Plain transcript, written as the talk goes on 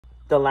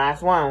The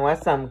last one.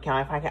 What's up,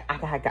 Kelly?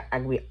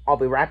 If I'll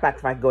be right back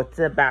if I go to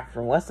the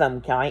bathroom. What's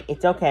up, Kelly?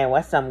 It's okay.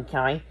 What's up,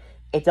 Kelly?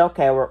 It's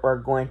okay. We're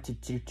going to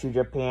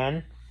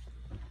Japan.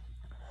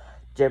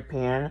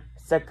 Japan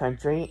is a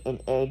country in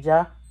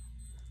Asia.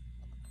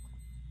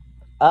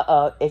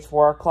 It's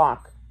 4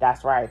 o'clock.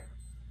 That's right.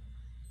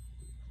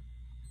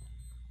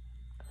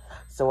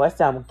 So what's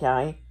up,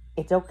 Kelly?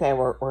 It's okay.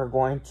 We're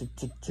going to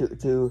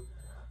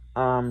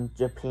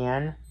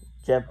Japan.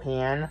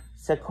 Japan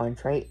is a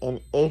country in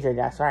Asia.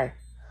 That's right.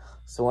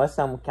 So what's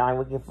up, Kelly?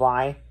 We can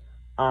fly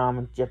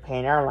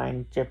Japan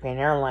Airline to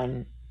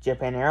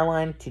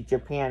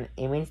Japan.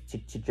 It means to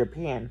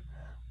Japan.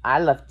 I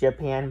love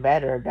Japan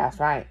better.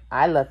 That's right.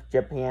 I love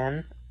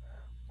Japan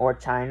or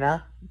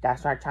China.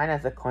 That's right. China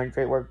is a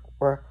country where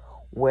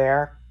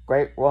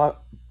Great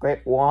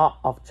Wall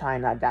of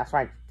China. That's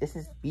right. This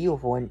is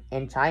beautiful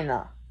in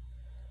China.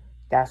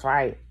 That's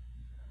right.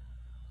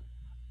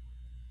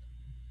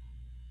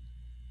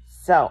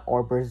 So,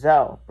 or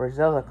Brazil.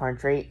 Brazil is a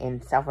country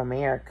in South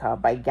America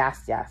by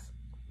gas.